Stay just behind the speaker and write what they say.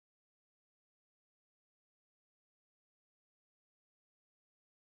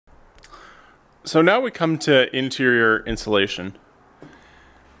So now we come to interior insulation.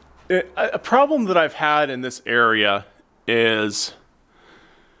 A problem that I've had in this area is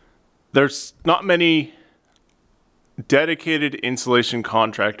there's not many dedicated insulation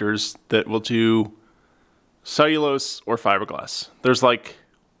contractors that will do cellulose or fiberglass. There's like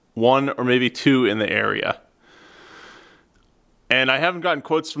one or maybe two in the area. And I haven't gotten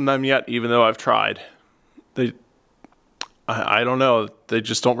quotes from them yet, even though I've tried. I don't know, they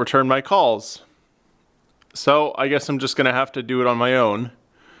just don't return my calls. So I guess I'm just gonna have to do it on my own.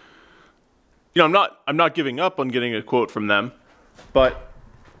 You know, I'm not giving up on getting a quote from them, but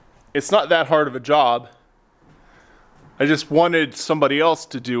it's not that hard of a job. I just wanted somebody else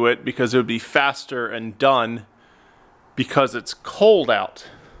to do it because it would be faster and done because it's cold out.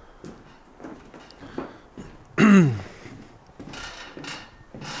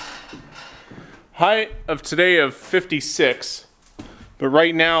 High of today of 56, but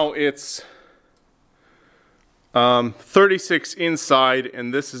right now it's 36 inside,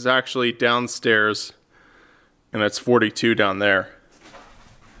 and this is actually downstairs, and it's 42 down there.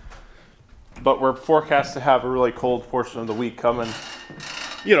 But we're forecast to have a really cold portion of the week coming.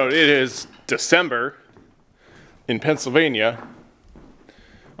 You know, it is December in Pennsylvania.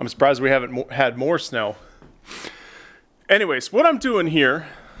 I'm surprised we haven't had more snow. Anyways, what I'm doing here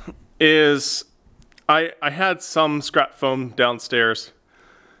is I had some scrap foam downstairs,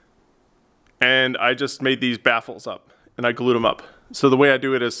 and I just made these baffles up, and I glued them up. So the way I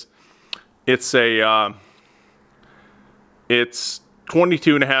do it is, it's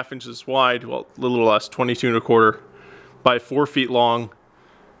 22.5 inches wide, well, a little less, 22.25 by 4 feet long.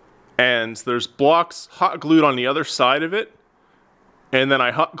 And there's blocks hot glued on the other side of it. And then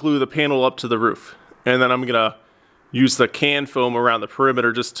I hot glue the panel up to the roof. And then I'm gonna use the can foam around the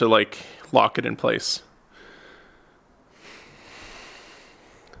perimeter just to like lock it in place.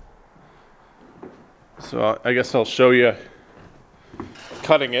 So I guess I'll show you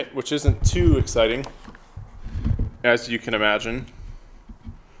cutting it, which isn't too exciting, as you can imagine.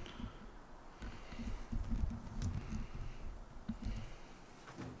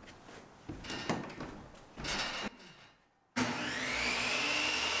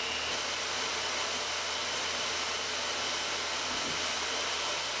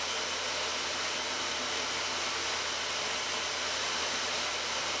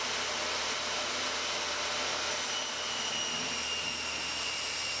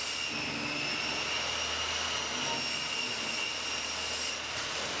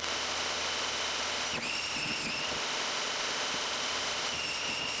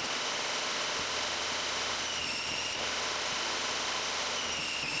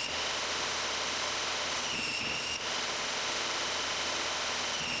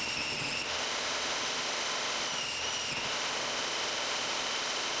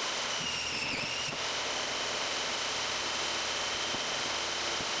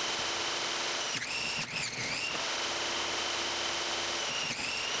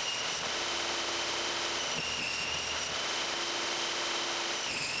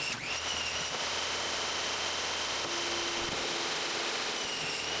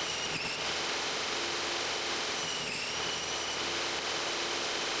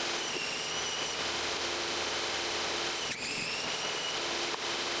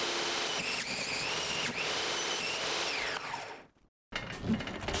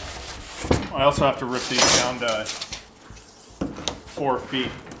 I also have to rip these down to 4 feet.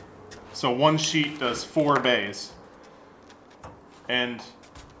 So one sheet does 4 bays. And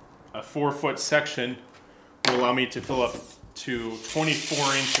a 4-foot section will allow me to fill up to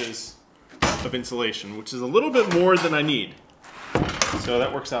 24 inches of insulation, which is a little bit more than I need. So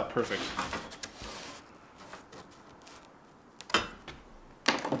that works out perfect.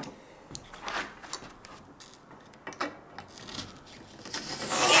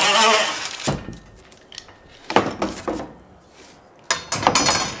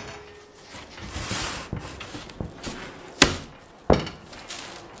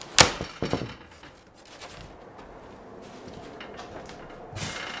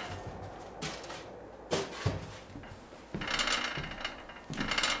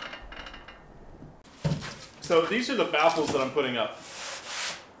 So these are the baffles that I'm putting up.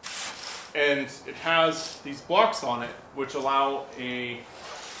 And it has these blocks on it which allow an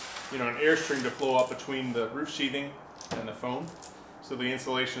airstream to flow up between the roof sheathing and the foam. So the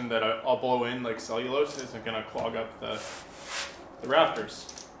insulation that I'll blow in like cellulose isn't going to clog up the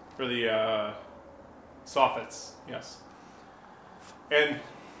rafters, or the soffits, yes. And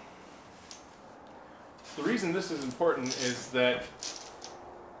the reason this is important is that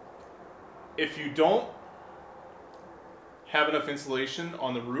if you don't have enough insulation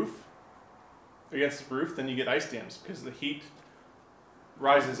on the roof, against the roof, then you get ice dams because the heat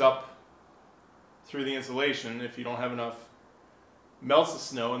rises up through the insulation. If you don't have enough, melts the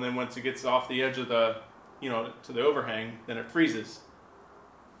snow, and then once it gets off the edge of the, to the overhang, then it freezes,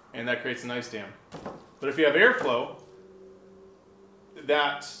 and that creates an ice dam. But if you have airflow,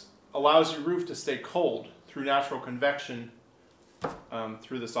 that allows your roof to stay cold through natural convection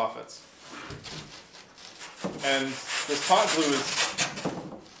through the soffits. And this hot glue is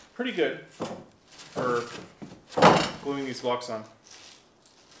pretty good for gluing these blocks on.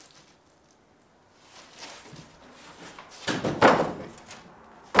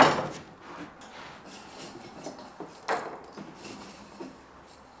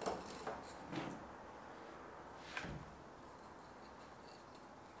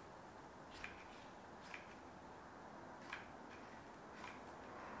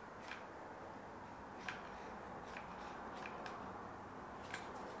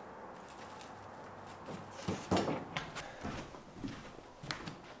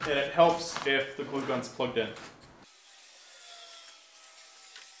 And it helps if the glue gun's plugged in.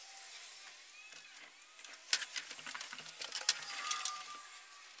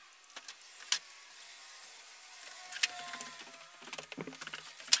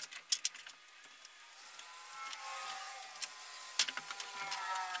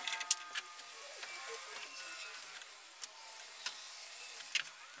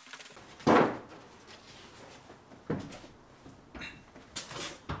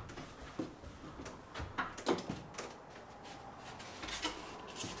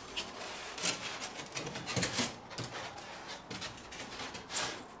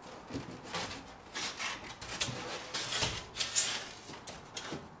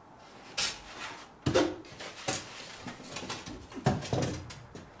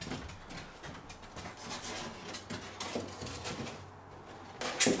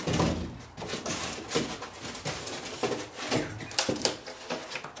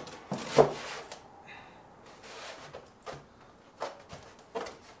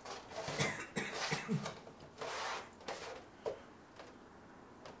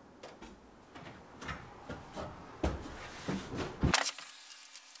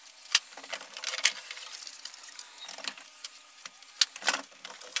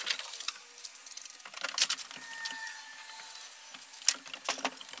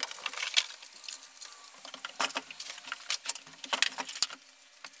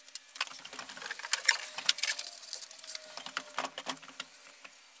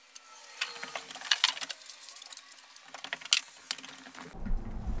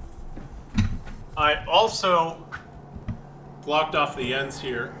 I also blocked off the ends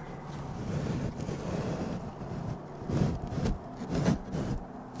here.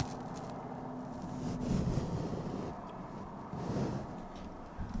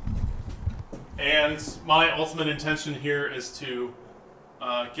 And my ultimate intention here is to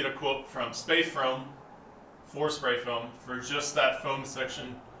get a quote from Spray Foam for just that foam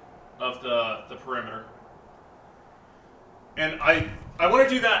section of the perimeter. And I want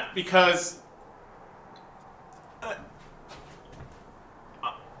to do that because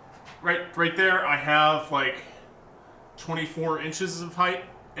right there I have like 24 inches of height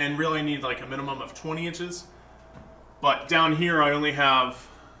and really need like a minimum of 20 inches. But down here I only have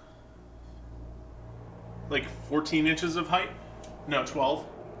like 14 inches of height. No, 12.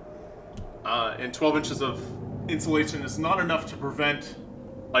 And 12 inches of insulation is not enough to prevent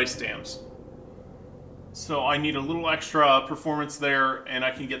ice dams. So I need a little extra performance there, and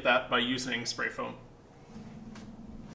I can get that by using spray foam.